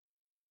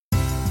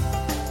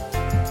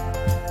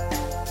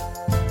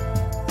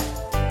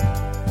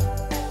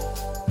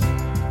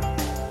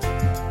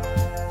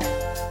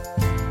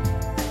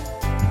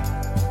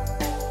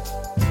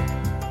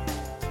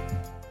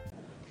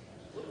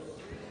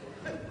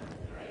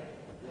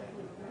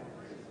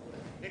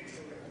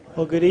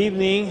Well, good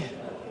evening.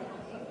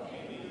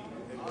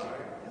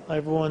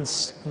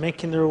 Everyone's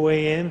making their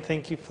way in.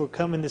 Thank you for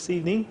coming this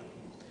evening.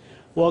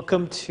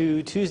 Welcome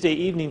to Tuesday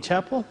Evening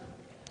Chapel.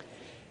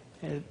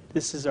 And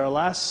this is our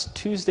last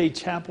Tuesday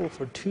chapel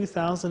for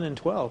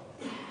 2012.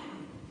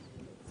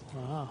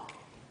 Wow.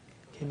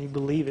 Can you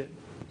believe it?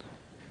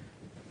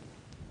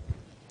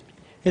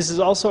 This is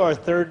also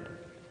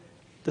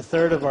the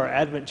third of our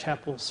Advent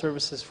Chapel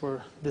services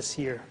for this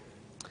year.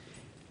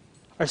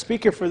 Our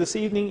speaker for this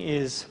evening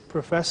is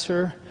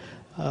Professor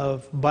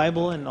of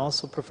Bible and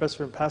also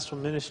Professor of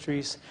Pastoral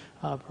Ministries,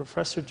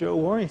 Professor Joe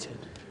Warrington.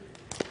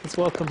 Let's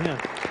welcome him.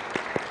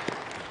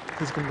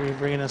 He's going to be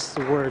bringing us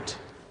the Word.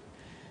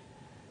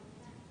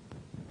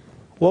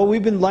 Well,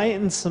 we've been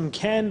lighting some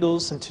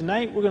candles, and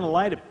tonight we're going to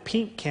light a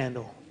pink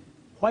candle.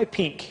 Why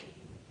pink?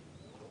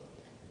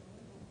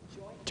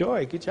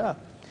 Joy, good job.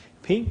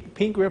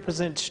 Pink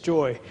represents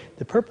joy.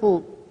 The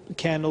purple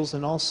candles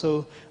and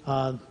also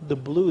the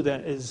blue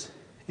that is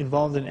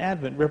involved in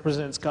Advent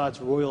represents God's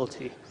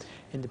royalty.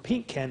 And the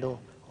pink candle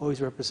always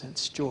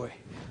represents joy.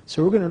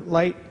 So we're going to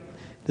light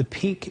the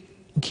pink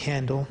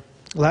candle.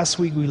 Last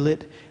week we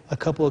lit a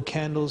couple of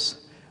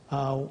candles.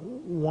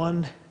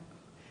 One,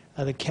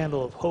 the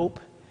candle of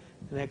hope.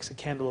 The next, a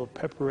candle of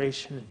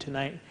preparation. And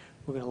tonight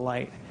we're going to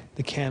light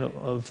the candle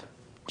of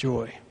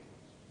joy.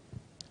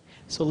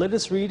 So let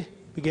us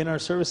begin our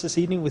service this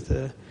evening with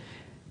a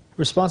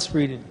responsive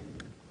reading.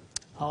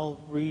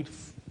 I'll read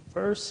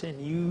first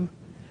and you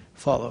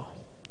follow.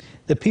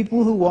 The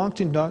people who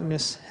walked in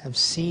darkness have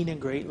seen a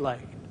great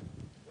light.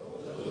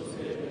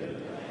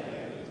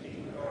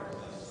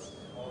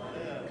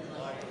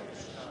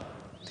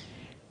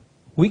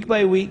 Week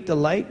by week, the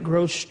light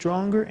grows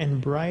stronger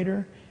and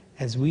brighter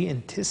as we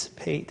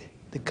anticipate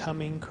the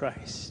coming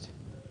Christ.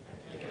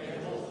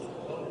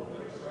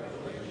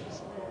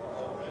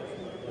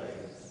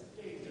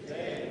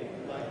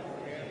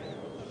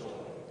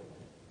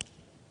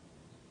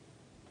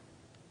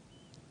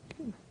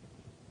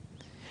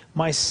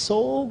 My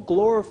soul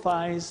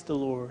glorifies the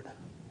Lord.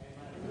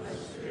 And my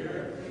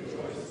spirit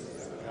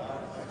rejoices in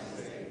God my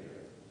Savior.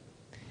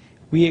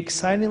 We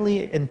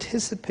excitedly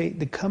anticipate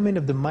the coming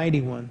of the Mighty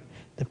One,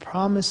 the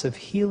promise of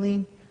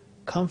healing,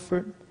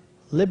 comfort,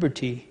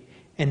 liberty,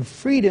 and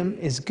freedom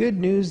is good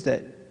news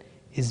that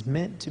is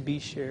meant to be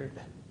shared.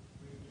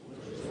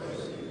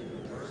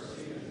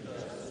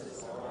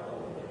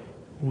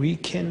 We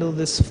kindle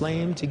this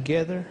flame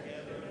together.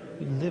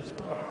 We lift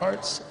our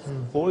hearts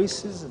and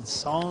voices and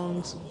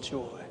songs of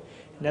joy.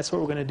 And that's what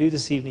we're going to do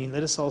this evening.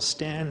 Let us all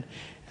stand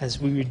as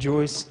we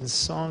rejoice in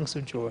songs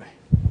of joy.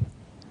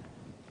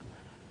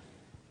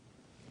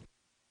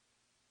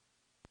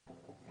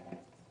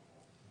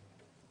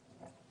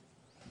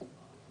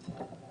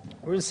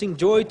 We're going to sing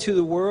Joy to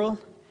the World.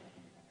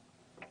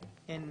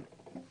 And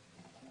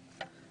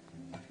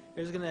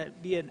there's going to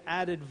be an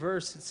added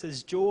verse. It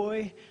says,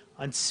 joy,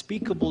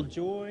 unspeakable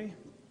joy.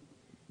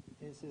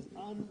 And it says,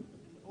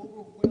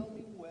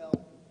 overwhelming well,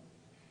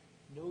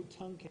 no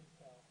tongue can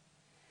tell.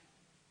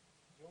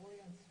 Joy,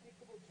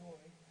 unspeakable joy,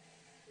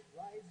 it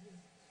rises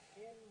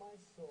in my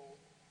soul,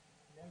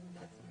 never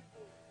lets me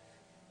go.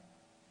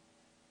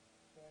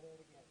 Try that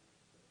again.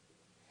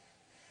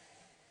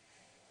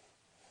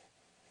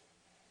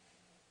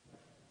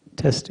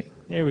 Testing.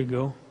 There we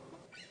go.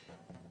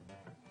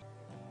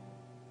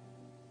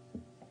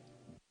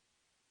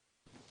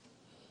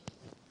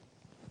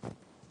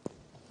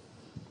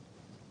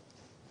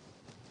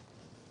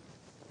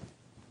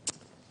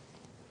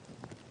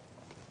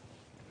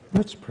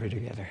 Let's pray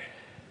together.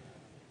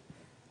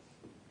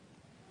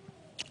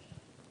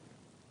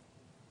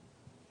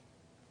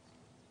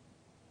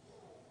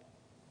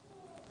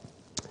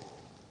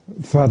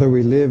 Father,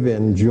 we live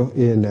in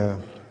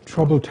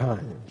troubled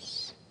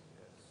times,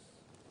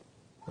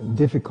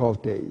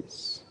 difficult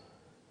days,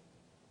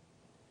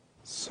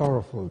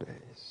 sorrowful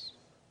days,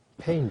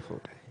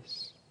 painful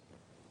days.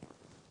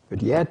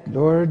 But yet,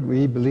 Lord,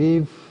 we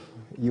believe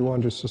you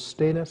want to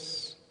sustain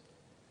us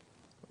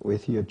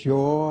with your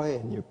joy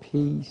and your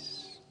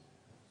peace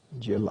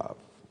and your love.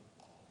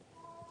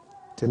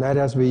 Tonight,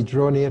 as we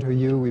draw near to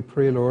you, we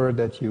pray, Lord,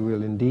 that you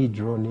will indeed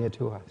draw near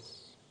to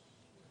us.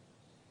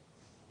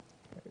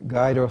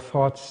 Guide our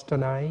thoughts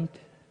tonight,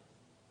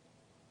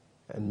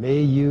 and may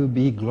you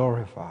be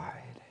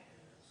glorified.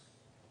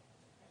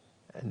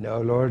 And now,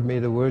 Lord, may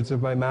the words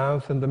of my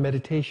mouth and the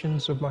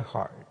meditations of my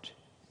heart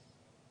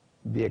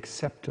be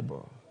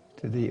acceptable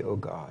to thee, O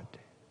God,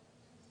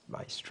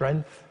 my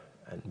strength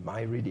and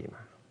my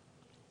Redeemer.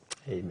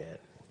 Amen.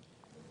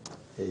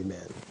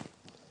 Amen.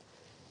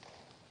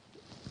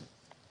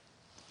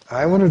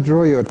 I want to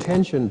draw your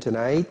attention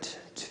tonight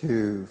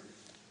to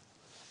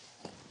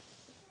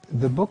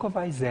the book of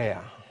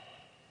Isaiah,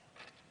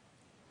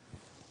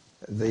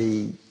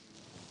 the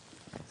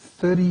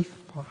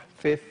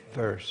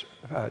 35th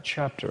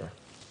chapter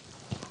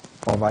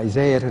of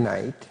Isaiah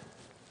tonight.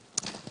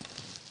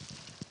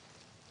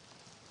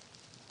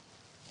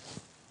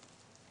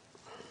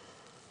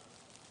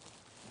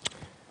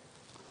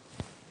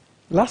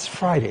 Last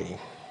Friday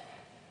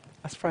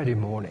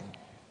morning,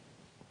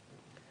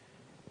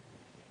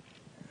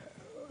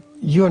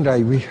 you and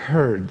I, we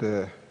heard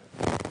the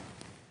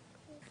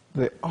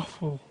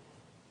awful,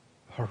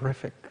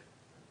 horrific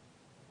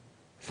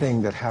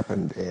thing that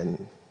happened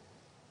in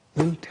a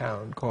little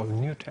town called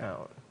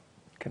Newtown,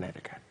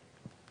 Connecticut.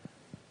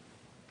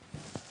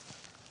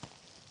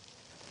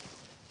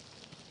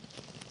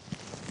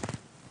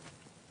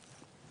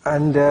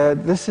 And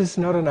this is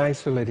not an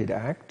isolated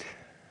act.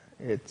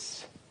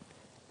 It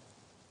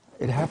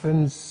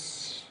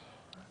happens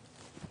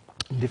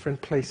in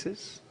different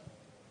places.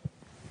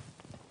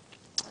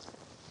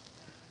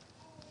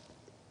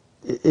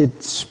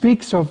 It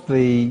speaks of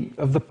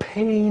the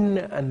pain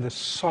and the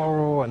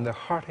sorrow and the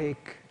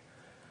heartache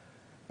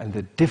and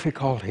the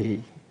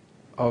difficulty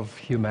of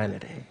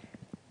humanity.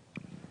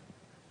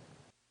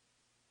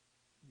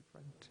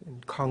 In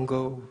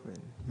Congo,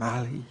 in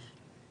Mali,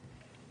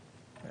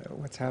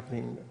 what's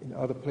happening in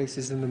other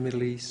places in the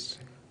Middle East,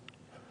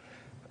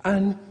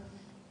 and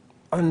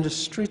on the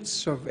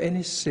streets of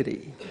any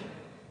city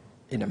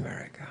in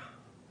America.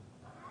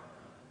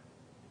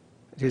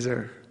 It is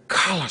a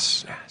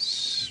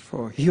callousness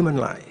for human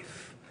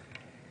life,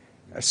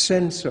 a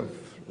sense of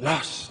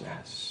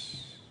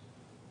lostness,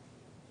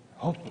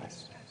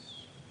 hopelessness.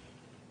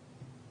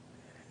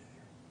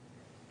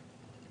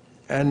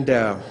 And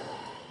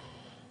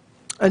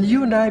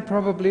you and I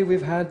probably,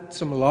 we've had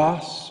some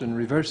loss and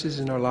reverses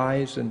in our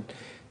lives and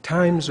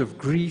times of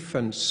grief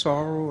and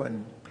sorrow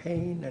and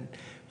pain,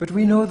 but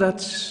we know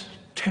that's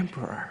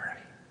temporary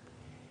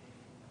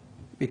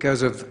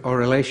because of our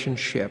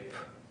relationship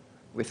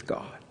with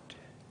God.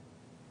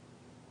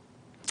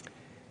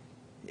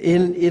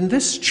 In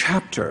this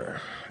chapter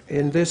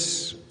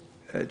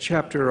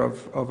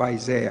of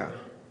Isaiah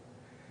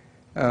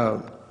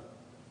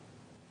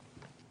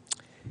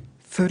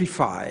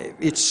 35,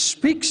 it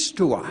speaks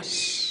to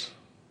us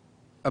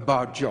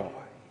about joy,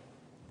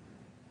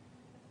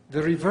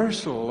 the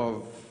reversal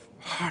of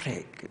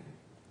heartache and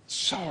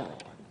sorrow,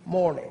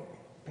 mourning,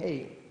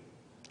 pain.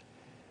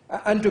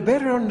 And to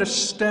better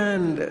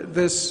understand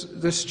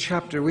this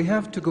chapter, we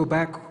have to go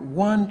back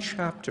one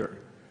chapter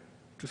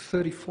to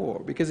 34,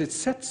 because it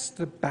sets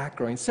the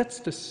background, sets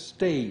the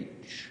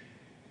stage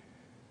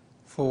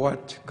for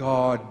what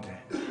God,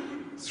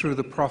 through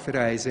the prophet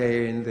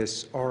Isaiah in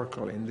this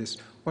oracle, in this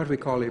what we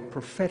call a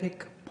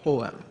prophetic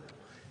poem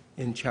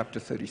in chapter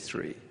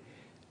 33.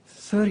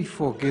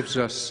 34 gives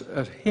us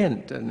a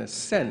hint and a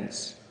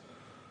sense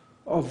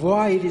of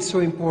why it is so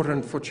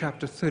important for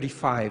chapter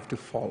 35 to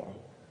follow.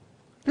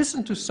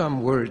 Listen to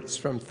some words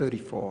from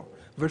 34,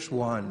 verse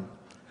 1.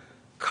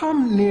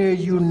 Come near,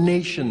 you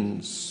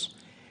nations,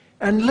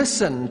 and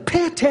listen.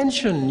 Pay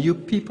attention, you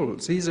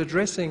peoples. He's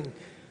addressing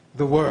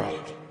the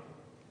world,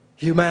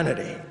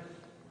 humanity.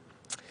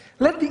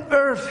 Let the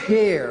earth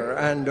hear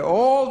and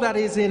all that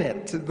is in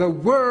it, the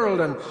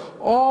world and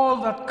all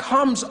that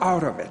comes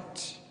out of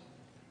it.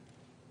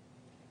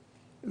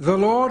 The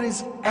Lord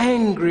is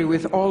angry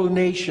with all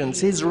nations.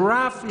 His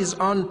wrath is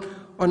on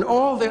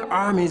all their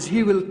armies.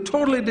 He will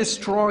totally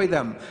destroy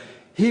them.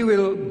 He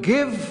will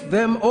give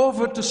them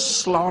over to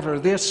slaughter.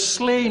 Their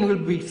slain will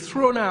be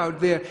thrown out.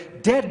 Their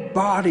dead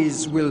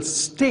bodies will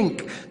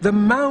stink. The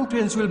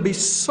mountains will be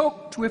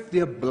soaked with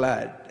their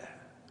blood. I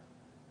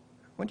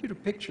want you to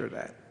picture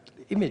that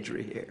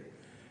imagery here.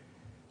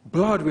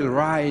 Blood will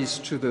rise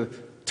to the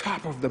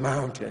top of the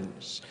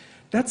mountains.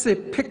 That's a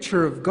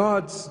picture of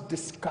God's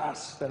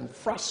disgust and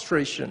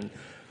frustration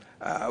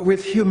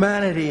with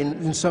humanity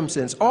in some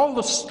sense. All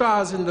the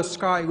stars in the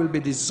sky will be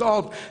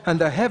dissolved and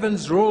the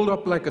heavens rolled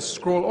up like a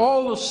scroll.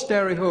 All the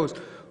starry hosts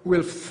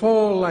will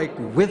fall like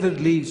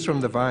withered leaves from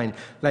the vine,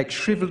 like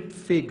shriveled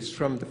figs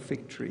from the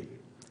fig tree.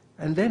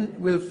 And then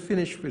we'll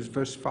finish with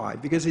verse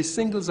 5, because he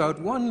singles out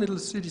one little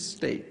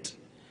city-state,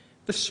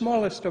 the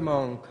smallest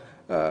among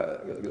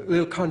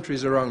little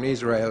countries around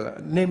Israel,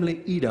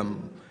 namely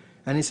Edom.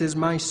 And he says,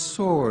 my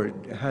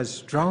sword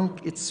has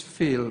drunk its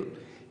fill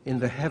in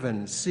the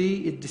heavens.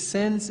 See, it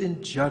descends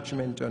in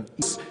judgment on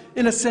Edom.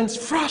 In a sense,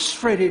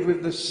 frustrated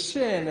with the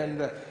sin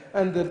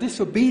and the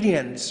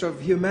disobedience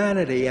of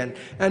humanity, and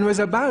was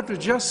about to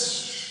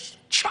just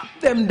chop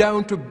them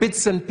down to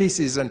bits and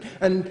pieces and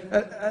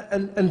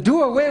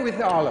do away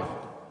with all of it.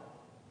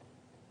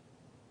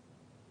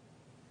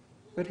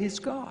 But he's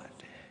God.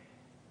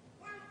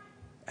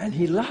 And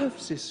he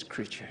loves his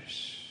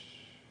creatures.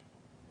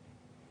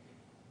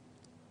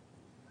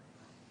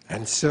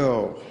 And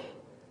so,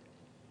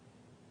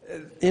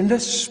 in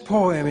this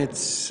poem,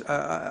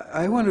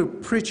 I want to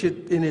preach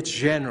it in its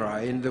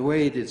genre, in the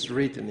way it is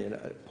written, in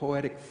a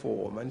poetic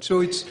form. And so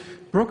it's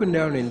broken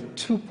down in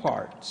two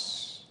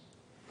parts.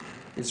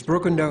 It's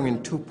broken down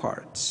in two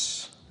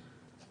parts.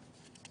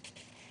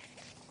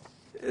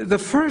 The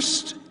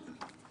first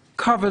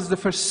covers the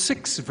first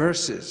 6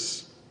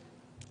 verses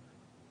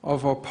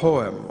of our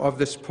poem, of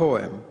this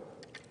poem.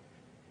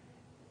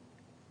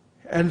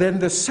 And then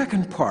the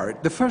second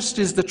part, the first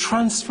is the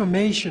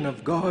transformation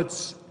of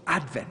God's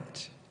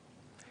advent.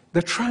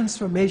 The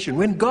transformation.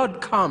 When God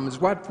comes,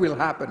 what will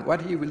happen?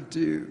 What he will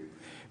do?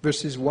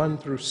 Verses 1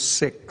 through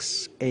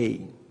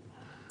 6a.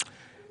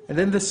 And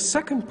then the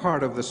second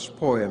part of this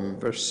poem,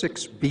 verse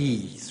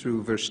 6b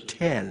through verse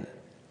 10,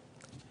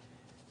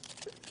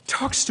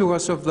 talks to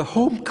us of the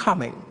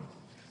homecoming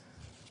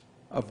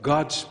of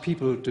God's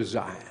people to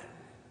Zion.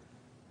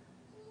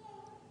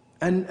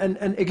 And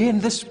again,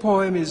 this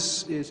poem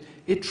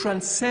it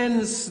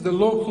transcends the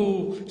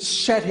local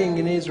setting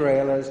in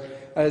Israel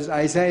as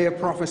Isaiah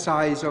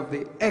prophesies of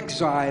the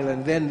exile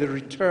and then the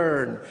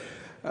return.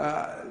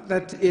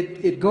 That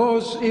it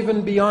goes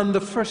even beyond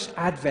the first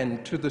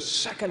advent to the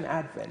second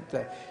advent.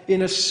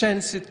 In a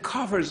sense, it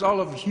covers all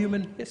of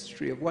human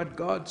history of what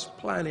God's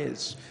plan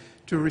is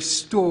to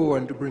restore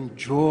and to bring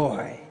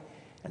joy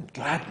and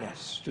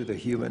gladness to the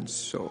human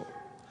soul.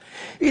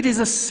 It is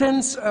a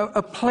sense,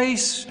 a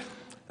place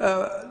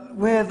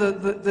where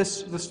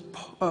this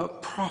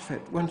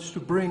prophet wants to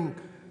bring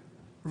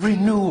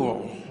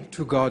renewal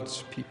to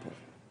God's people.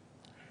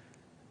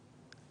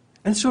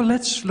 And so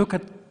let's look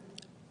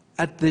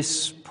at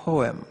this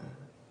poem.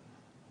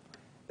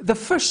 The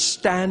first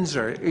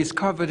stanza is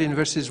covered in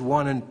verses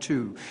 1 and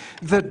 2.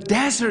 The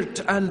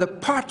desert and the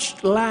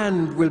parched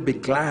land will be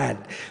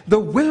glad. The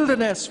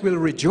wilderness will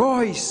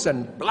rejoice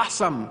and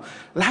blossom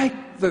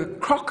like the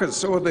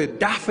crocus, or the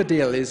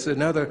daffodil is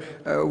another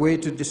way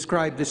to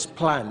describe this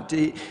plant.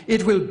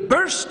 It will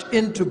burst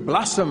into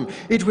blossom.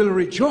 It will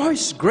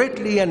rejoice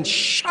greatly and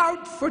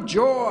shout for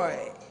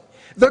joy.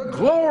 The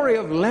glory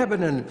of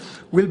Lebanon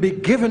will be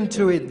given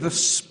to it, the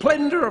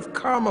splendor of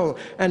Carmel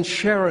and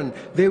Sharon.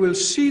 They will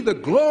see the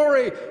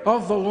glory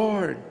of the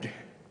Lord,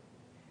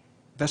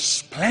 the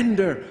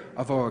splendor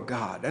of our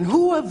God. And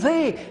who are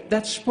they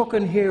that's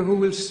spoken here who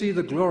will see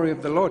the glory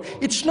of the Lord?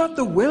 It's not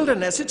the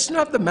wilderness, it's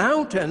not the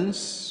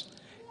mountains.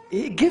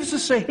 It gives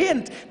us a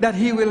hint that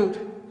he will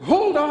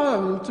hold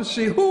on to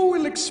see who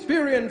will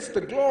experience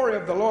the glory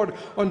of the Lord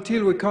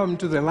until we come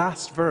to the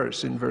last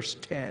verse in verse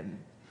 10.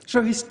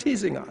 So he's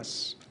teasing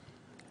us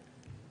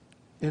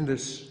in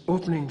this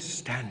opening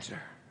stanza.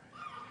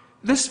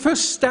 This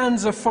first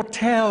stanza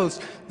foretells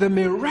the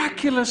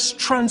miraculous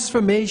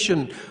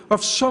transformation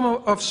of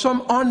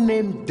some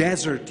unnamed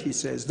desert, he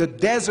says. The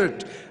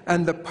desert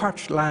and the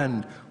parched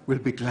land will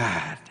be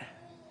glad.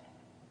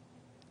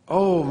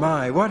 Oh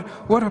my,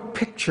 what a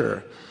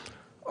picture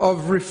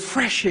of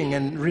refreshing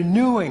and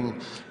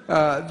renewing.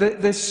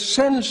 This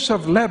sense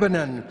of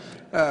Lebanon.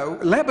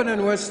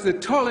 Lebanon was the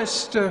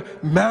tallest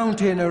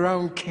mountain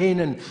around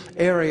Canaan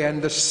area,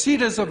 and the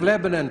cedars of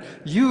Lebanon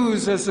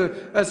used as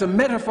a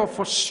metaphor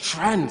for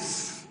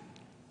strength.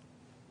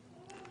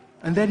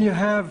 And then you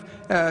have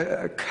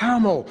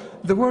Carmel.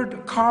 The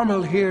word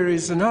Carmel here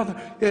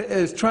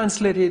is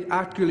translated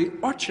actually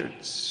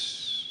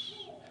orchards.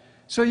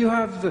 So you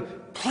have the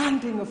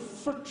planting of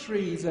fruit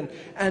trees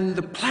and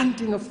the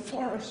planting of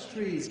forest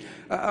trees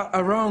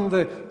around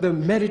the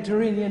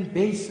Mediterranean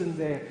basin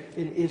there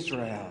in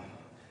Israel.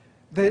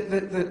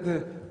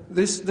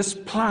 This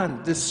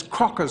plant, this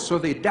crocus or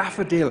the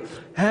daffodil,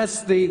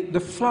 has the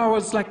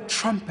flowers like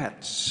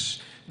trumpets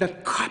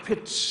that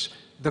carpets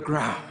the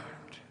ground.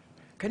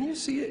 Can you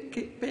see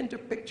it? Paint a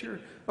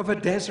picture of a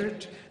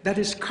desert that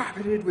is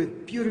carpeted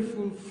with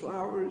beautiful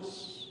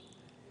flowers,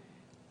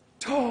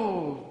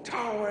 tall,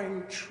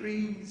 towering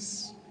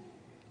trees,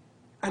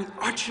 and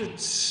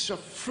orchards of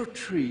fruit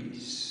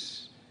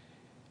trees.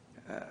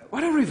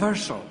 What a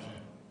reversal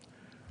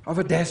of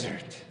a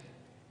desert.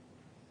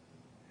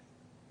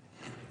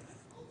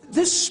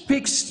 This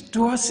speaks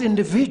to us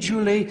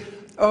individually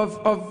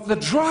of the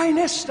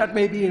dryness that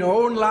may be in our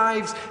own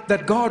lives,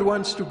 that God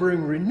wants to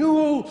bring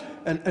renewal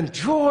and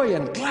joy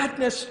and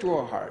gladness to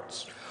our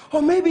hearts.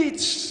 Or maybe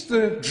it's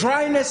the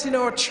dryness in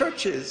our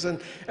churches and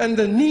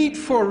the need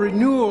for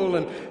renewal.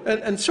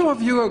 And some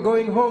of you are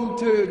going home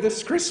to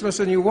this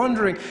Christmas and you're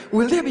wondering,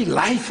 will there be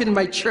life in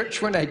my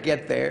church when I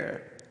get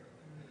there?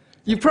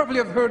 You probably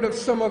have heard of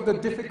some of the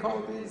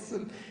difficulties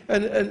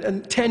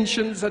and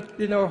tensions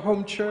at our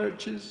home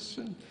churches.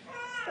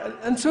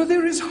 And so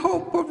there is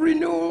hope of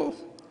renewal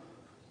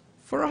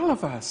for all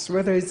of us,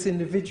 whether it's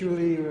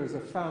individually or as a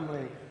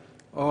family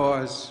or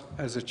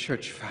as a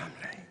church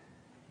family.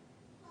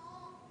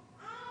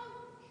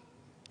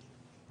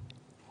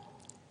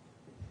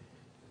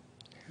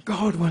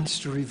 God wants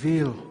to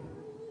reveal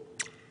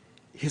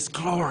his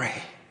glory.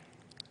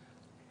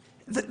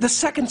 The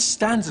second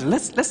stanza,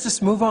 let's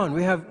just move on.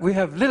 We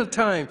have little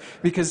time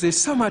because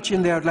there's so much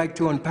in there I'd like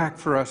to unpack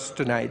for us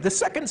tonight. The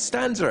second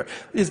stanza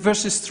is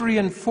verses 3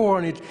 and 4,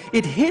 and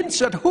it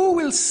hints at who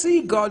will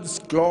see God's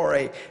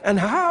glory and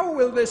how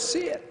will they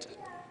see it.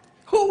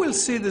 Who will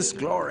see this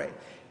glory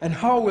and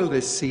how will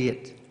they see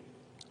it?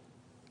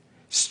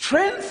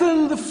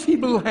 Strengthen the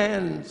feeble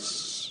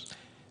hands,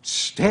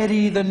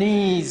 steady the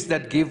knees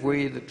that give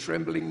way, the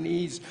trembling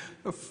knees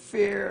of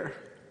fear.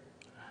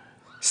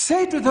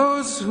 Say to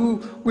those who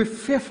with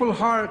fearful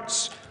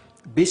hearts,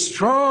 be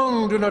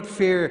strong, do not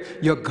fear,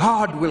 your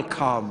God will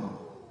come.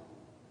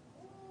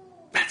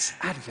 That's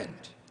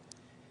Advent.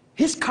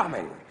 He's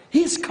coming.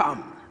 He's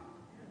come.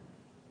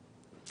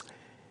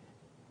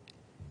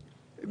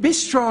 Be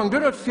strong, do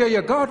not fear,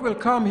 your God will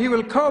come. He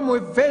will come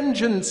with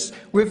vengeance,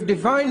 with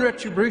divine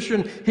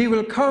retribution. He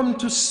will come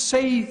to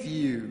save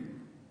you.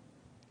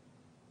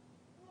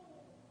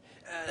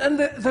 And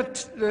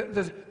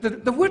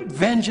the word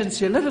vengeance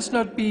here, let us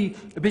not be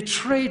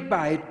betrayed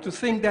by it to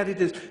think that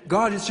it is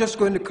God is just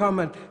going to come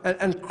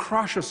and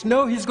crush us.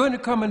 No, he's going to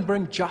come and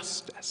bring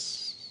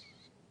justice.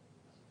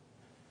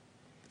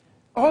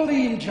 All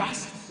the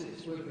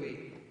injustices will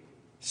be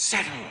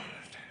settled.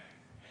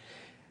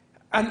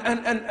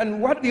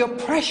 And what the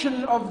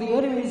oppression of the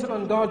enemies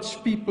on God's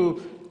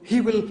people,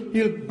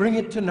 he'll bring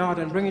it to naught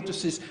and bring it to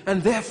cease.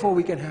 And therefore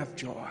we can have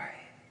joy.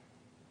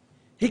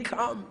 He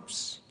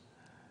comes.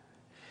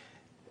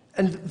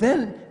 And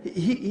then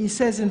he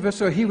says in verse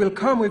 4, he will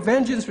come with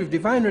vengeance, with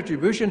divine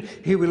retribution.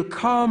 He will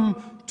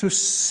come to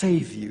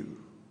save you.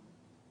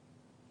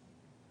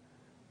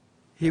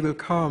 He will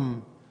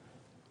come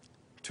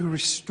to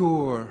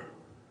restore,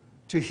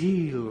 to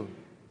heal,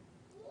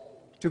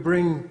 to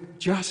bring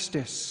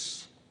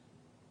justice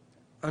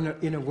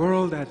in a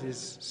world that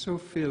is so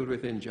filled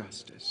with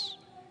injustice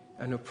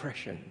and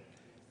oppression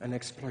and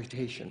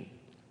exploitation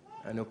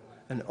and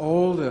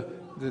all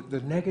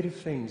the negative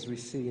things we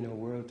see in our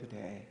world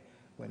today.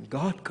 When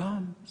God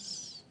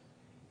comes,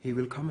 he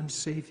will come and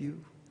save you.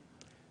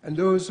 And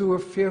those who are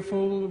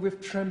fearful with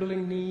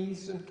trembling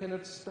knees and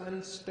cannot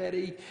stand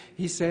steady,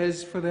 he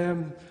says for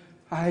them,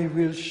 I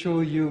will show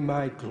you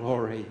my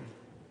glory.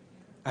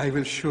 I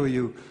will show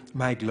you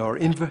my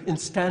glory. In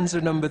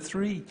stanza number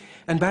 3.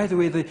 And by the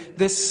way,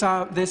 this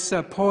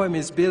poem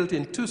is built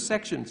in 2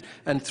 sections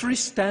and 3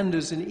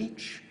 stanzas in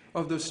each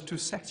of those 2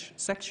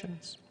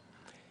 sections.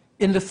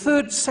 In the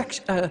 3rd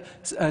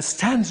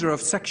stanza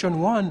of section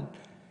 1,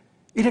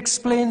 it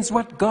explains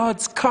what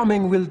God's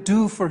coming will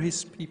do for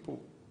his people.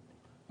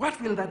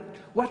 What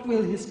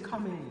will his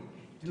coming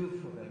do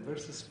for them?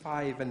 Verses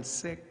 5 and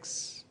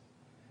 6.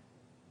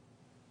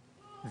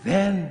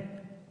 Then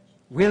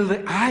will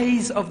the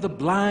eyes of the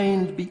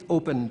blind be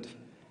opened,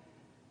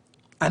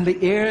 and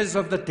the ears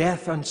of the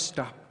deaf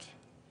unstopped.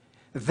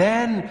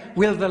 Then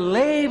will the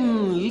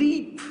lame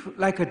leap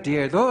like a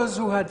deer, those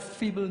who had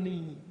feeble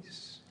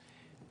knees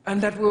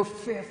and that were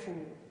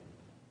fearful.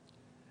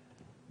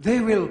 They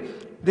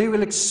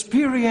will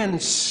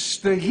experience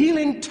the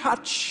healing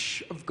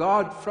touch of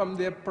God from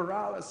their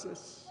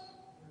paralysis.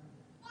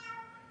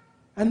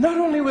 And not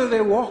only will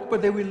they walk,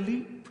 but they will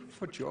leap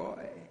for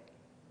joy.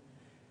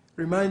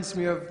 Reminds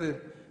me of the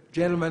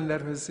gentleman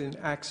that was in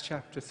Acts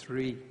chapter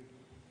 3.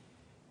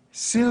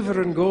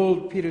 Silver and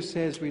gold, Peter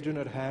says, we do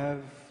not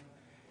have,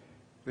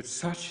 but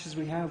such as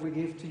we have we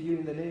give to you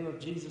in the name of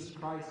Jesus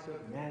Christ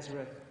of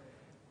Nazareth.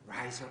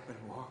 Rise up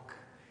and walk.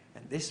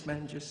 And this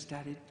man just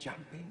started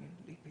jumping and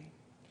leaping,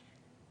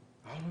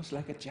 almost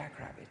like a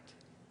jackrabbit,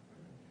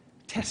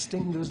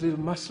 testing those little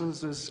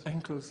muscles, those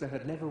ankles that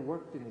had never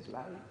worked in his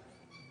life.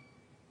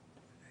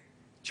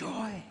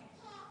 Joy.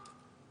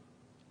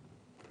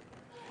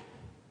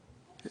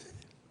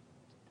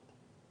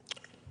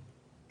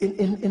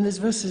 In these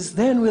verses,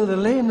 then will the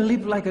lame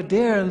leap like a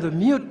deer and the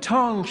mute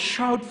tongue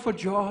shout for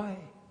joy.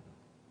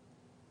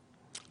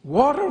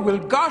 Water will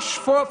gush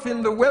forth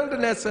in the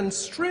wilderness and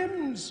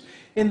streams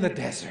in the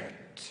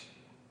desert.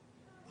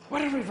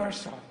 What a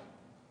reversal.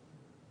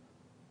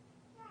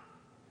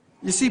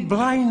 You see,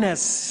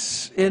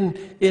 blindness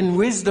in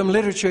wisdom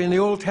literature in the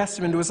Old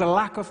Testament was a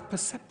lack of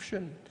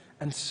perception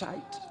and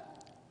sight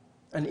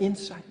and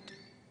insight.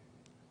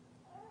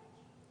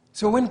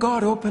 So when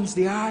God opens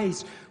the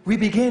eyes, we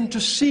begin to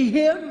see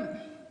him.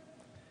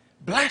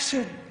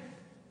 Blessed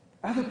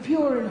are the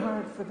pure in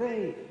heart, for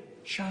they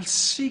shall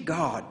see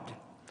God.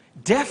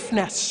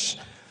 Deafness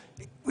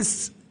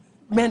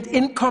meant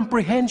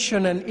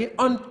incomprehension and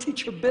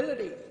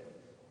unteachability.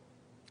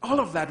 All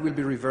of that will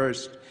be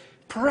reversed.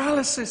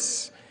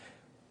 Paralysis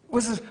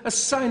was a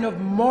sign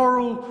of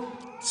moral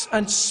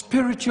and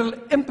spiritual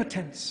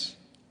impotence.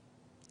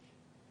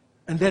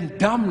 And then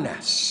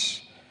dumbness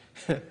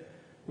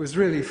was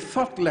really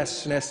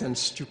thoughtlessness and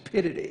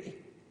stupidity.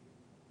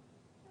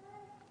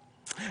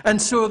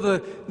 And so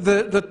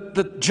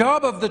the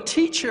job of the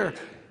teacher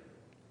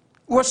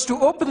was to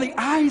open the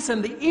eyes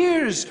and the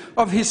ears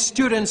of his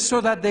students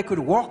so that they could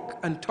walk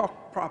and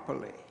talk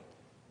properly.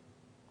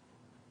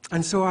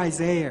 And so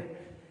Isaiah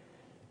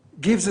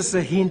gives us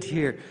a hint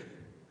here.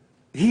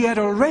 He had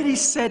already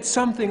said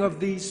something of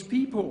these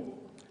people.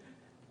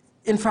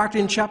 In fact,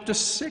 in chapter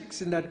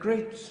 6, in that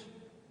great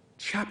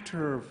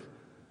chapter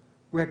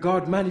where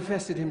God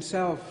manifested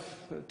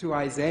himself to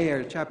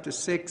Isaiah, chapter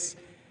 6,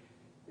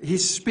 he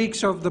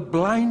speaks of the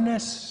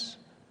blindness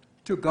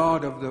to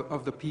God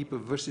of the people,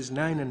 verses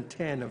 9 and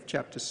 10 of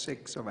chapter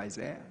 6 of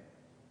Isaiah.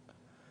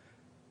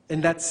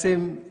 In that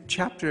same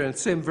chapter and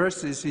same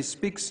verses, he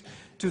speaks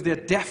to their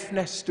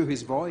deafness to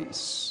his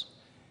voice.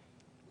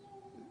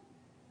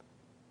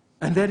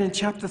 And then in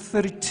chapter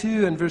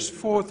 32 and verse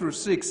 4 through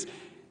 6,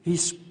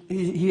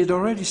 he had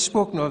already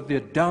spoken of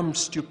their dumb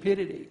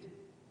stupidity.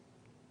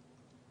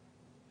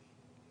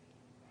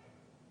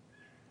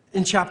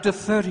 In chapter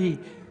 30,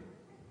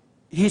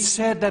 He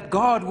said that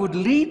God would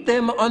lead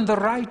them on the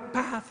right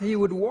path. He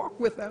would walk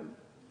with them.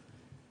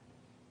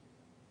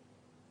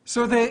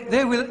 So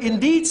they will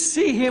indeed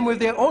see him with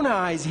their own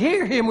eyes,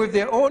 hear him with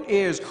their own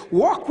ears,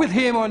 walk with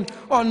him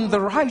on the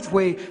right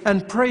way,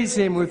 and praise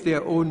him with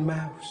their own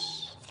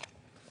mouths.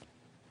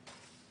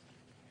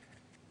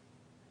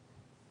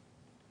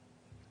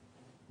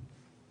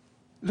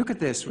 Look at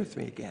this with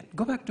me again.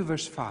 Go back to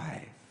verse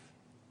 5.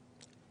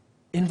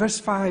 In verse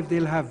 5,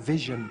 they'll have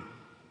vision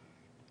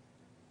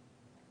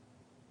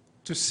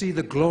to see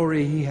the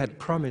glory he had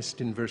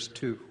promised in verse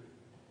 2.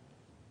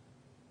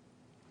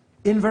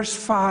 In verse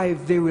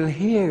 5, they will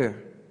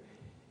hear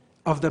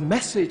of the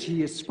message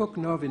he has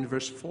spoken of in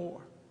verse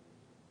 4.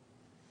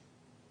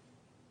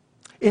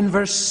 In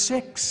verse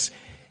 6,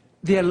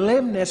 their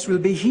lameness will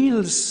be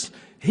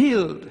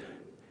healed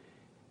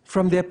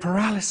from their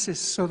paralysis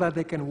so that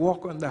they can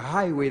walk on the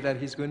highway that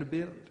he's going to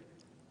build.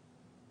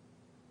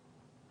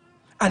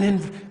 And in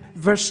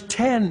verse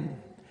 10,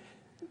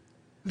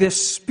 their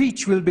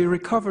speech will be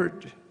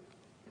recovered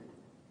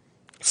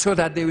so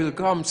that they will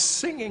come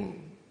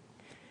singing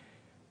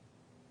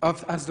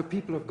as the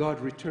people of God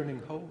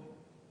returning home.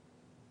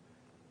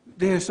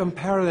 There are some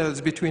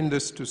parallels between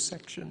those two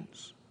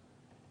sections.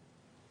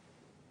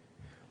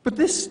 But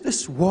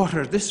this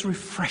water, this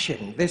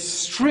refreshing, this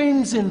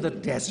streams in the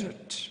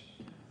desert,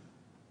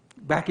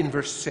 back in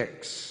verse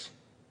 6.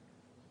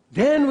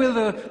 Then will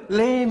the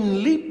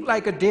lame leap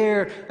like a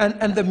deer,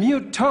 and the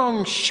mute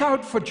tongue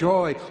shout for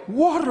joy.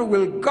 Water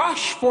will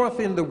gush forth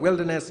in the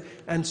wilderness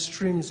and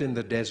streams in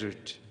the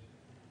desert.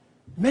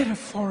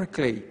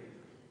 Metaphorically,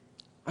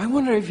 I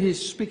wonder if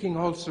he's speaking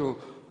also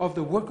of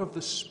the work of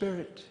the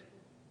Spirit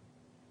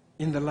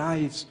in the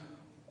lives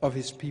of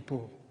his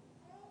people.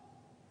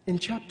 In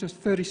chapter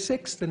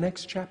 36, the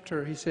next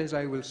chapter, he says,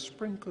 I will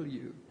sprinkle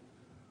you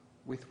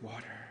with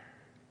water.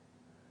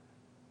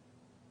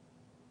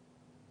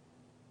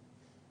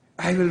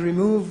 I will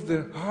remove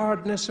the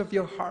hardness of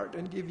your heart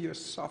and give you a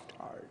soft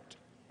heart.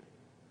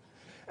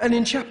 And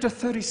in chapter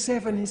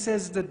 37, he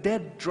says, the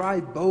dead, dry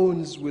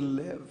bones will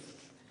live.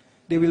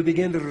 They will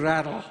begin to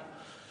rattle,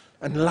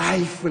 and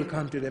life will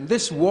come to them.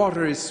 This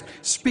water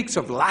speaks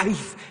of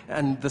life,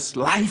 and this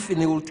life in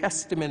the Old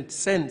Testament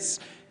sense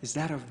is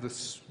that of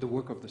the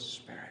work of the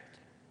Spirit.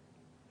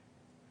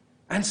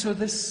 And so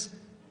this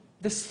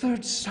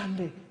third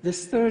Sunday,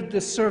 this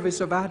service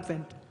of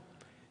Advent,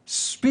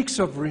 speaks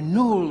of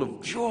renewal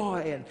of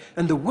joy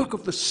and the work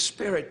of the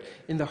Spirit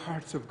in the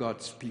hearts of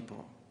God's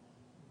people.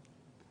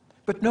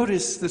 But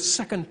notice the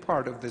second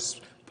part of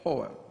this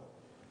poem,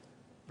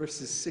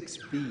 verses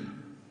 6b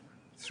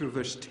through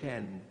verse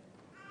 10.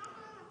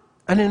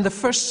 And in the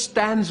first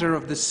stanza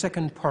of the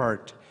second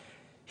part,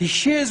 he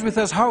shares with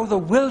us how the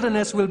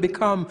wilderness will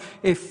become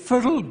a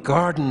fertile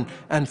garden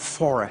and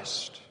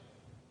forest.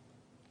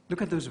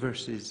 Look at those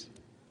verses.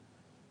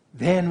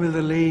 Then will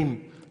the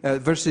lame,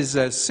 verses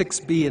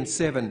 6b and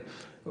 7.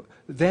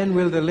 Then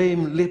will the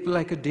lame leap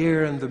like a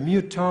deer, and the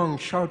mute tongue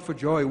shout for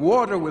joy.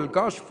 Water will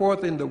gush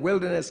forth in the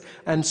wilderness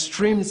and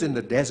streams in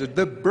the desert.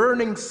 The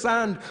burning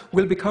sand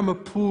will become a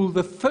pool,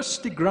 the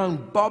thirsty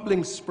ground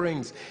bubbling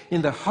springs.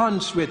 In the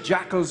haunch where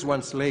jackals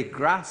once lay,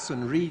 grass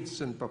and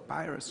reeds and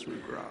papyrus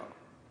will grow.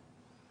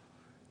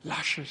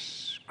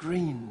 Luscious,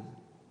 green.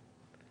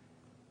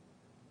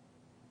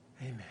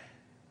 Amen.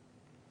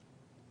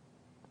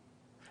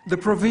 The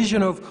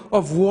provision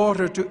of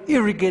water to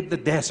irrigate the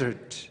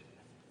desert.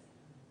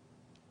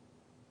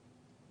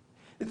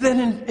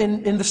 Then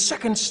in the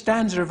second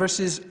stanza,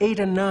 verses 8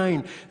 and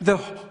 9,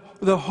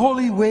 the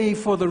holy way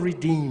for the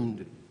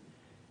redeemed.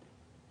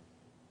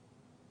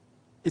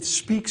 It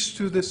speaks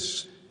to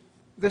this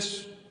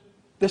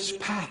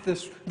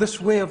path,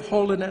 this way of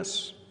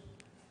holiness.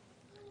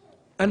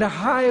 And a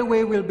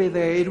highway will be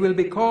there. It will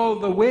be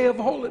called the way of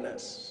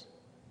holiness.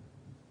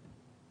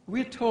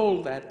 We're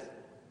told that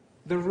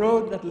the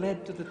road that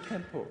led to the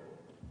temple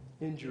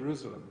in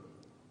Jerusalem,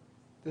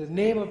 the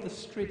name of the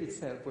street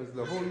itself was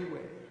the Holy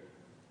Way.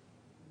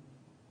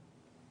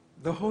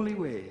 The Holy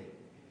Way.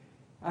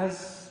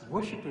 As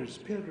worshippers,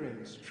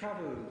 pilgrims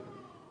traveled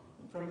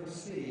from the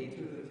city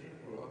to the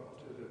temple, up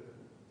to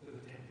the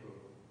temple,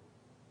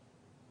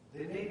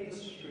 they made the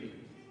street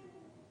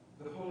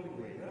the Holy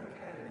Way, not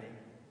academy,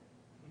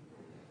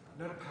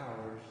 not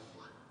powers.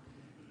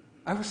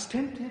 I was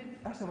tempted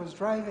as I was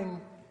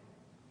driving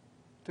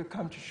to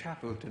come to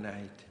chapel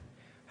tonight.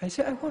 I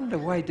said, I wonder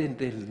why didn't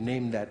they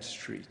name that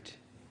street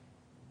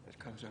that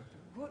comes up?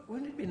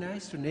 Wouldn't it be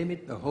nice to name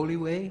it the Holy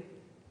Way?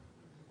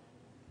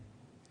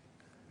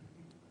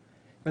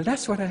 Well,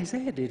 that's what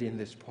Isaiah did in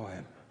this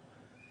poem.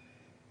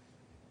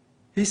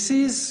 He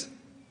sees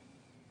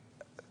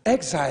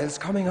exiles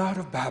coming out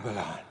of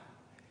Babylon,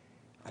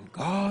 and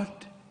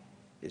God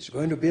is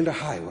going to build a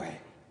highway,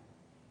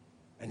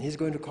 and he's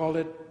going to call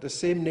it the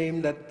same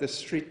name that the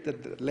street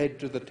that led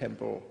to the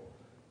temple,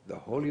 the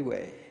Holy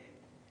Way,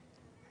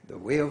 the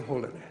way of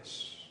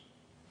holiness.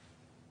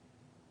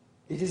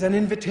 It is an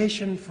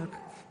invitation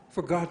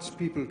for God's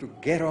people to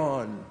get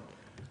on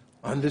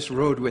this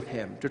road with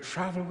him, to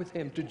travel with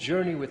him, to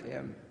journey with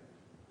him.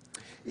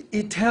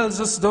 It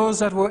tells us those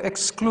that were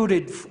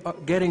excluded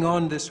getting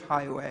on this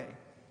highway.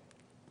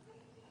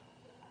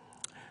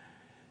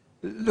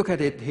 Look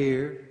at it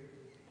here.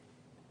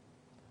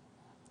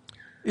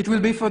 It will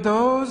be for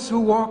those who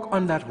walk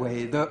on that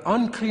way. The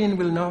unclean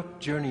will not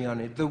journey on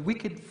it. The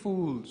wicked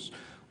fools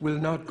will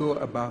not go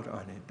about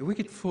on it. The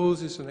wicked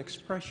fools is an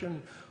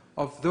expression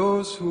of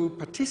those who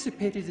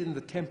participated in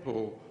the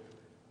temple,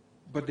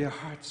 but their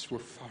hearts were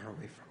far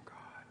away from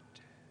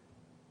God.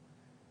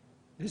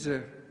 There's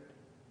a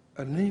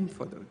name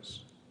for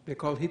those. They're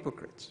called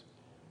hypocrites.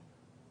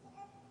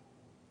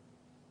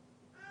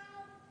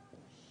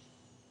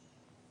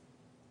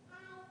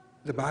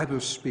 The Bible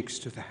speaks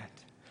to that.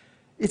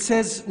 It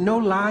says no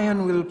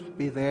lion will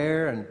be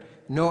there, and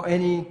no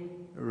any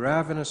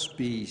ravenous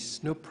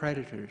beast, no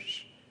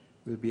predators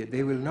will be.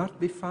 They will not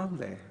be found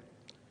there.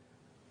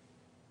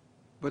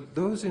 But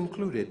those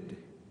included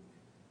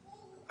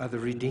are the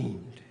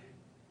redeemed.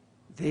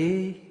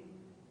 They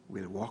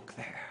will walk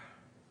there.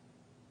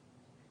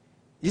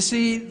 You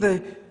see,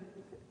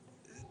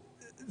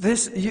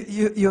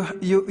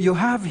 you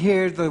have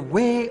here the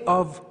way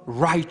of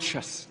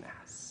righteousness.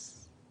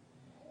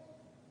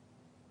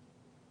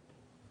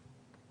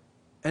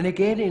 And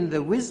again, in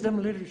the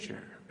wisdom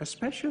literature,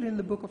 especially in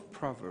the book of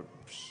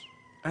Proverbs,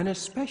 and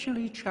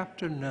especially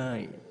chapter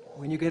 9,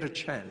 when you get a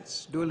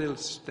chance, do a little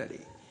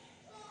study.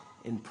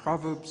 In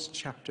Proverbs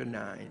chapter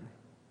 9,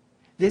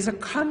 there's a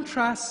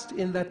contrast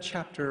in that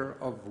chapter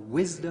of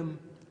wisdom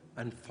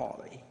and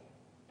folly.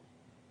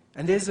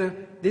 And there's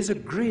a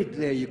grid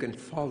there you can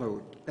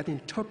follow that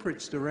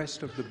interprets the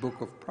rest of the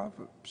book of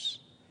Proverbs.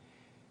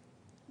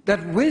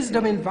 That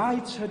wisdom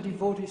invites her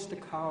devotees to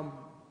come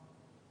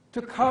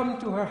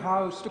to her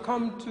house, to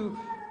come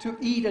to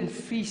eat and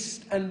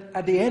feast, and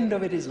at the end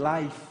of it is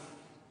life,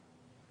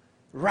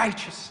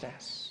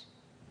 righteousness.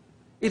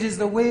 It is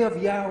the way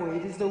of Yahweh.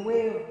 It is the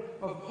way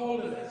of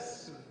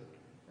holiness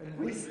and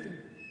wisdom.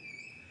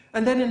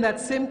 And then in that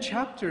same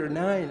chapter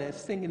 9, I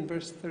think in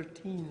verse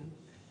 13,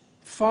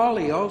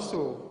 folly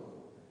also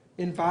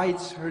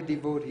invites her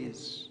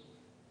devotees.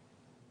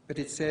 But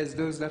it says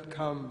those that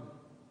come,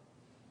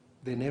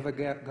 they never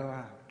go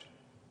out.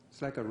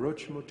 It's like a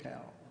roach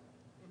motel.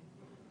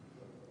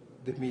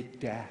 They meet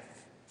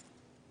death.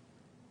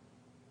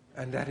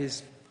 And that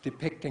is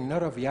depicting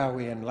not of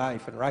Yahweh and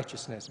life and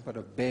righteousness, but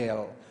of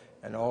Baal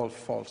and all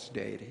false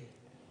deity.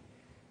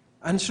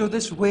 And so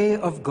this way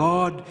of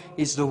God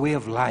is the way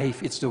of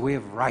life. It's the way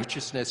of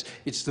righteousness.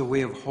 It's the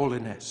way of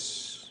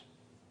holiness.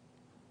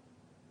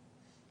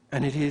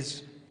 And it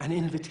is an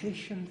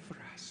invitation for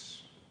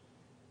us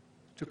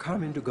to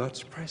come into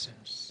God's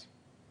presence,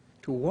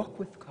 to walk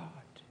with God,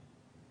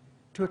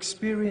 to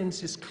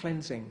experience His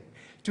cleansing,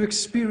 to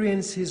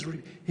experience His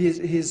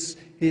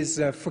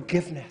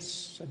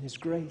forgiveness and His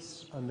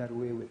grace on that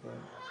way with Him.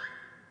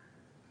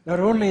 Not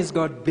only is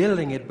God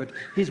building it, but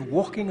He's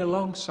walking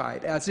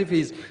alongside as if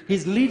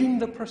He's leading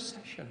the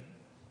procession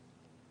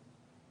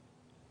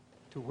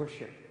to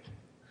worship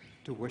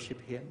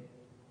Him.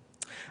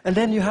 And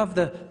then you have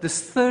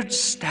this third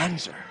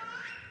stanza.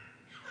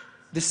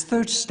 This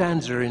third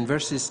stanza in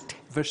verse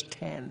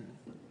 10.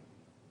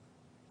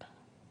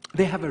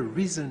 They have a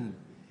reason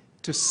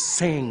to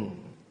sing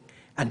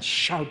and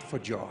shout for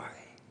joy.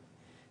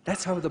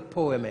 That's how the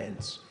poem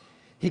ends.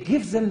 He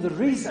gives them the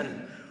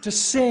reason to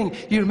sing.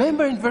 You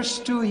remember in verse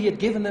 2, he had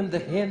given them the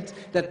hint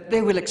that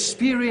they will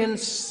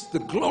experience the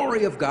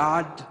glory of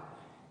God.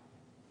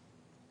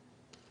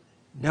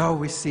 Now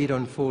we see it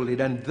unfolded.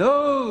 And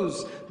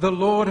those the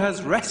Lord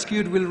has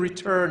rescued will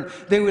return.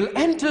 They will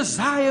enter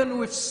Zion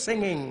with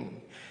singing.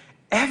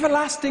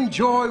 Everlasting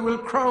joy will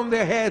crown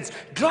their heads.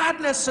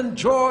 Gladness and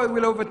joy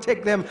will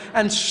overtake them.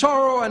 And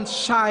sorrow and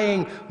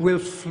sighing will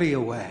flee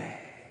away.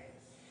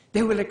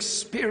 They will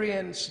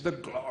experience the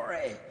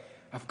glory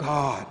of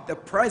God, the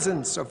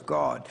presence of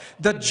God,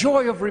 the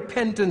joy of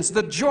repentance,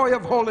 the joy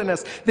of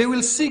holiness. They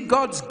will see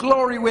God's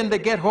glory when they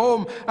get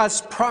home,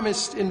 as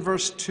promised in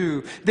verse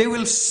 2. They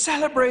will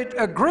celebrate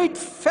a great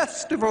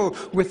festival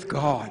with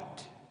God.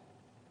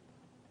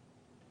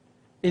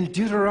 In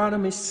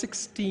Deuteronomy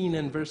 16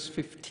 and verse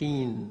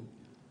 15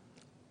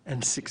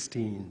 and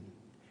 16,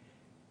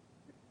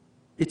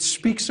 it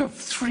speaks of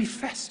 3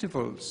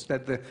 festivals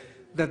that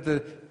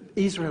the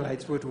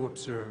Israelites were to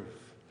observe.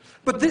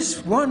 But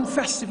this one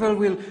festival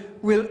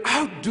will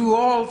outdo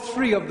all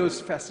 3 of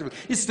those festivals.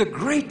 It's the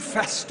great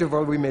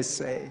festival, we may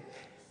say.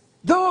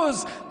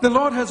 Those the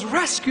Lord has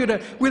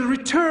rescued will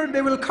return.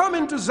 They will come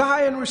into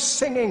Zion with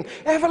singing.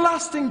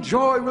 Everlasting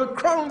joy will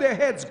crown their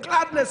heads.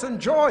 Gladness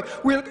and joy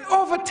will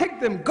overtake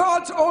them.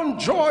 God's own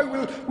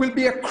joy will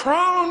be a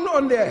crown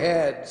on their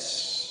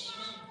heads.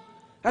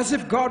 As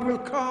if God will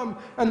come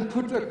and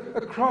put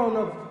a crown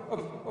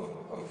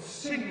of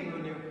singing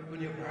on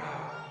your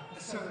brow.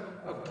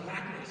 Of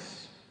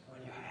gladness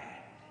on your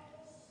head.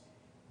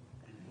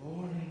 And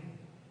mourning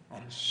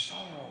and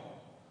sorrow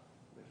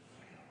will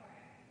flee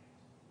away.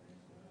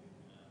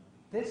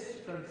 This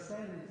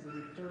transcends the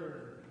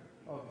return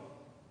of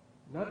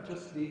not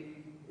just the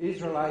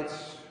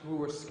Israelites who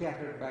were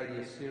scattered by the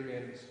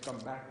Assyrians come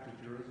back to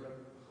Jerusalem,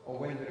 or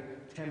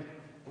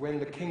when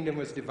the kingdom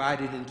was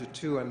divided into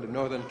two and the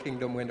northern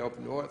kingdom went up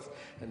north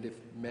and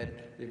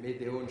they made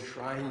their own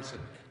shrines at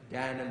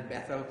Dan and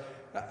Bethel.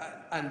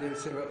 And they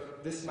say, well,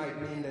 this might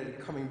mean that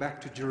they're coming back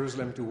to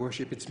Jerusalem to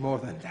worship. It's more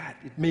than that.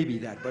 It may be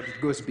that, but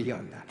it goes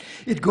beyond that.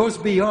 It goes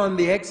beyond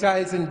the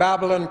exiles in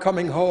Babylon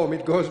coming home.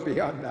 It goes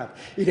beyond that.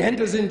 It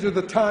enters into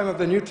the time of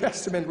the New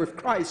Testament with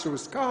Christ, who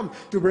has come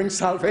to bring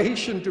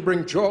salvation, to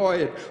bring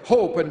joy and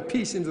hope and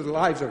peace into the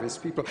lives of his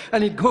people.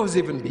 And it goes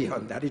even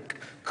beyond that. It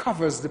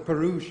covers the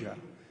parousia,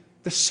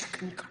 the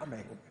second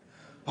coming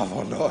of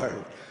our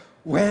Lord,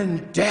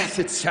 when death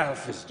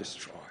itself is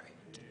destroyed.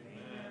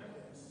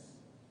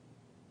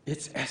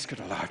 It's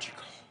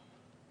eschatological.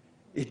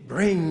 It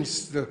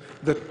brings the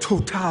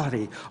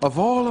totality of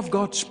all of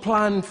God's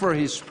plan for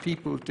his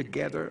people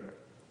together.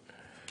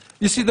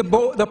 You see, the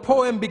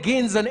poem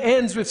begins and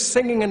ends with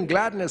singing and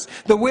gladness.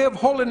 The way of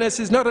holiness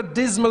is not a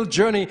dismal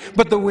journey,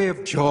 but the way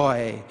of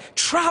joy.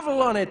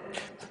 Travel on it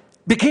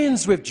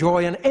begins with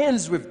joy and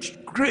ends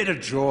with greater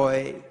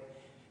joy.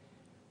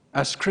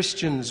 As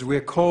Christians, we're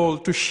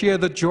called to share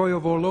the joy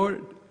of our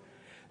Lord.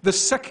 The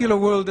secular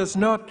world does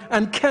not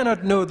and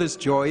cannot know this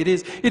joy. It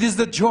is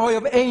the joy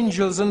of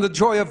angels and the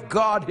joy of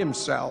God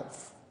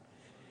himself.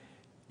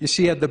 You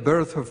see, at the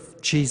birth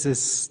of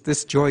Jesus,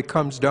 this joy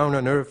comes down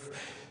on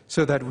earth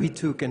so that we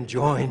too can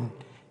join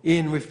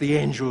in with the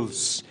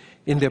angels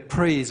in their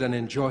praise and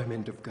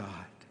enjoyment of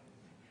God.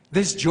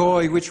 This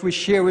joy which we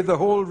share with the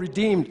whole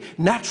redeemed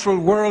natural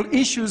world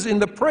issues in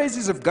the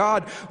praises of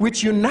God,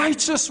 which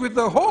unites us with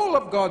the whole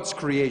of God's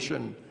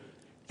creation.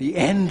 The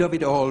end of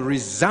it all,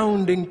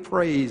 resounding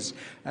praise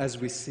as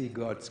we see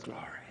God's glory.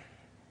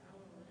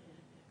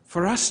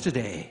 For us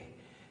today,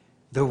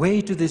 the way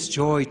to this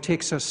joy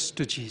takes us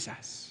to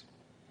Jesus,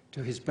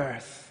 to his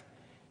birth,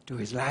 to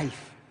his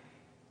life,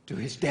 to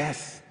his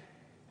death,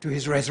 to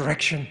his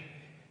resurrection,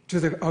 to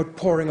the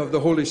outpouring of the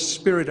Holy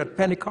Spirit at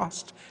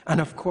Pentecost, and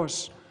of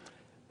course,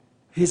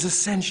 his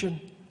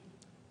ascension,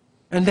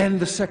 and then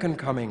the second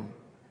coming.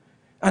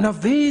 And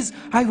of these,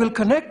 I will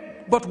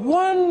connect but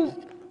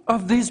one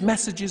of these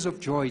messages of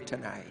joy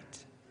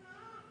tonight.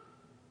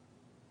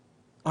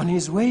 On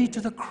his way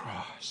to the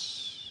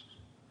cross,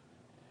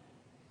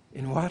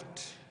 in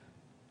what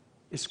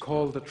is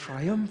called the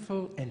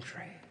triumphal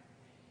entry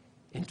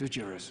into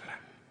Jerusalem.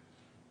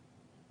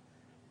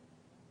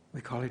 We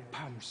call it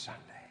Palm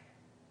Sunday.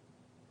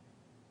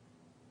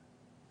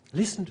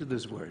 Listen to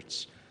those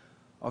words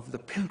of the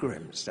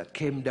pilgrims that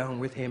came down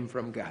with him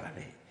from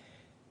Galilee.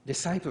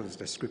 Disciples,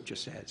 the scripture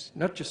says,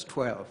 not just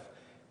 12,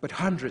 but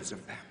hundreds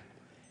of them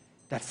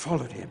that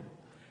followed him.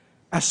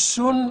 As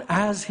soon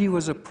as he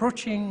was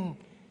approaching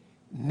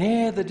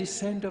near the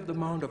descent of the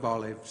Mount of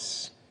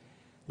Olives,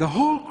 the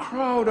whole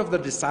crowd of the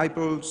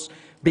disciples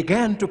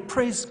began to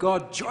praise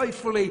God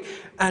joyfully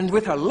and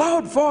with a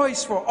loud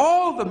voice for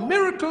all the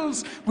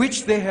miracles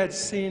which they had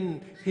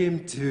seen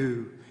him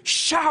do,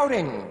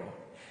 shouting,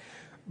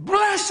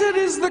 "Blessed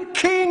is the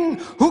King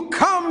who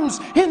comes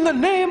in the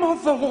name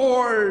of the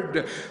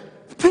Lord.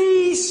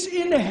 Peace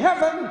in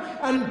heaven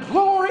and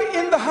glory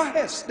in the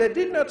highest." They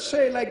did not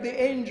say like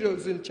the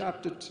angels in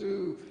chapter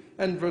 2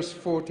 and verse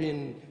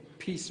 14,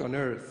 peace on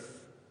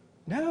earth.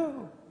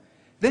 No.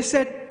 They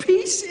said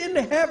peace in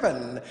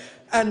heaven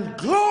and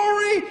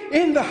glory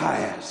in the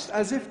highest,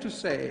 as if to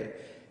say,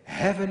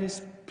 heaven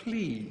is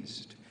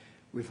pleased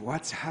with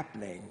what's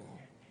happening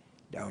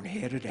down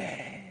here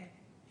today.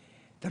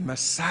 The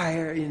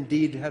Messiah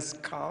indeed has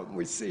come.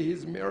 We see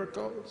his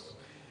miracles.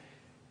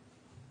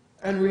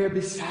 And we are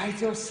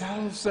beside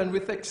ourselves, and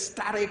with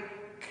ecstatic,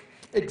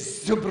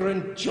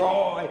 exuberant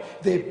joy,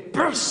 they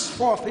burst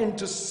forth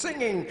into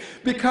singing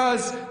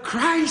because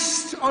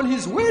Christ, on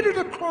his way to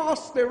the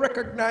cross, they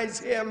recognize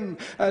him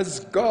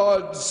as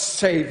God's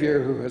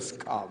Savior who has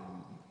come.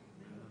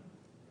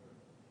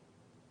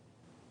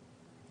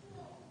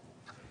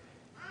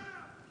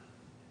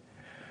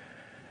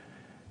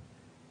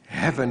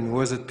 Heaven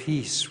was at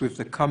peace with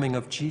the coming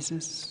of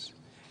Jesus,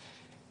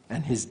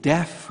 and his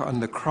death on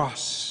the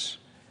cross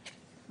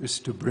is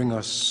to bring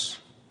us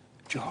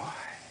joy.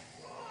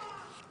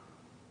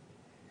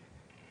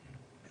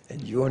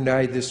 And you and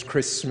I this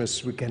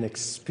Christmas, we can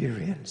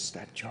experience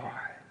that joy.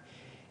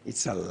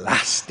 It's a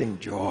lasting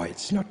joy.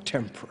 It's not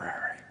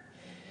temporary.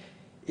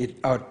 It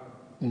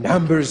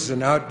outnumbers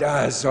and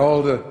outdoes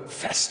all the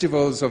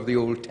festivals of the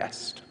Old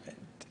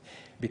Testament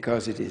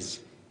because it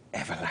is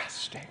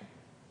everlasting.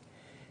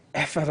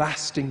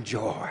 Everlasting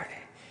joy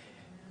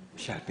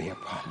shall be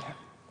upon them,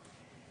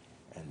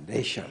 and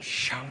they shall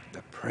shout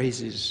the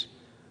praises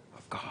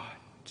of God.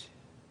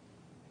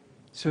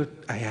 So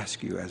I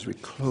ask you as we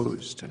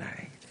close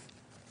tonight,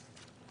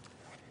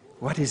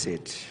 what is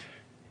it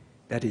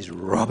that is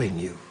robbing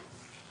you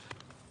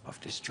of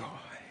this joy?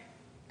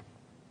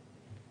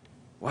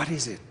 What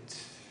is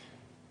it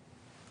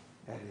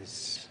that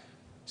is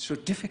so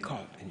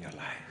difficult in your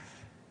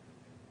life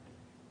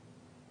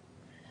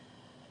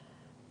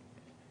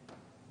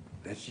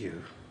that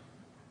you're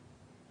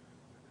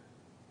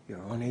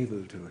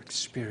unable to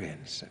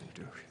experience and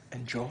to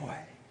enjoy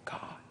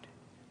God?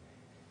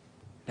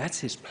 That's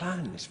his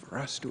plan, is for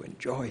us to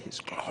enjoy his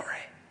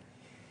glory,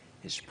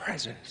 his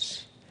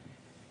presence.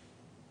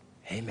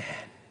 Amen.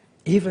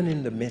 Even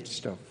in the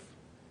midst of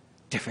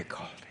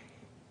difficulty.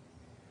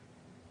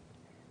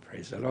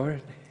 Praise the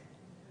Lord.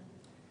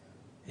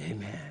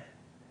 Amen.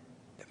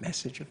 The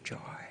message of joy.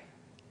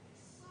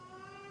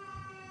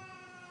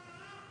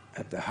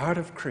 At the heart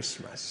of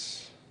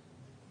Christmas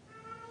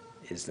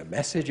is the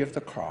message of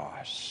the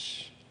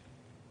cross.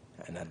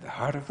 And at the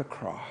heart of the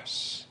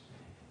cross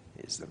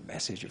is the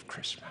message of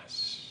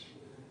Christmas.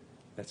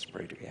 Let's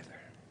pray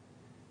together.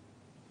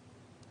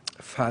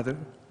 Father,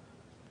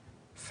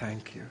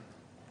 thank you.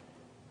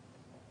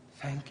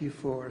 Thank you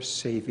for a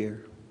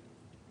Savior.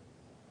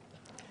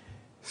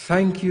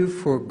 Thank you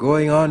for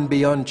going on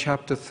beyond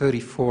chapter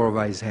 34 of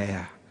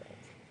Isaiah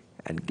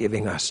and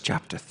giving us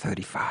chapter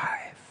 35.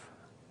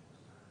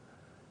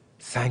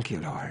 Thank you,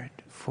 Lord,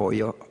 for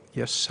your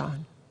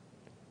Son,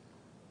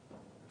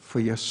 for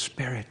your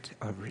spirit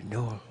of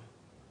renewal,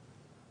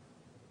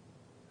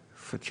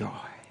 for joy.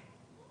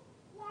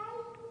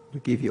 We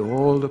give you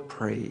all the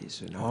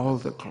praise and all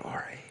the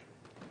glory.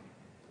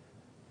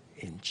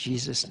 In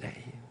Jesus'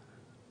 name,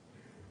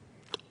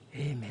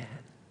 amen.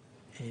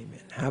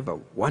 Amen. Have a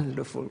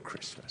wonderful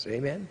Christmas.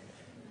 Amen.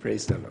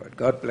 Praise the Lord.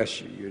 God bless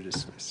you. You're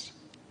dismissed.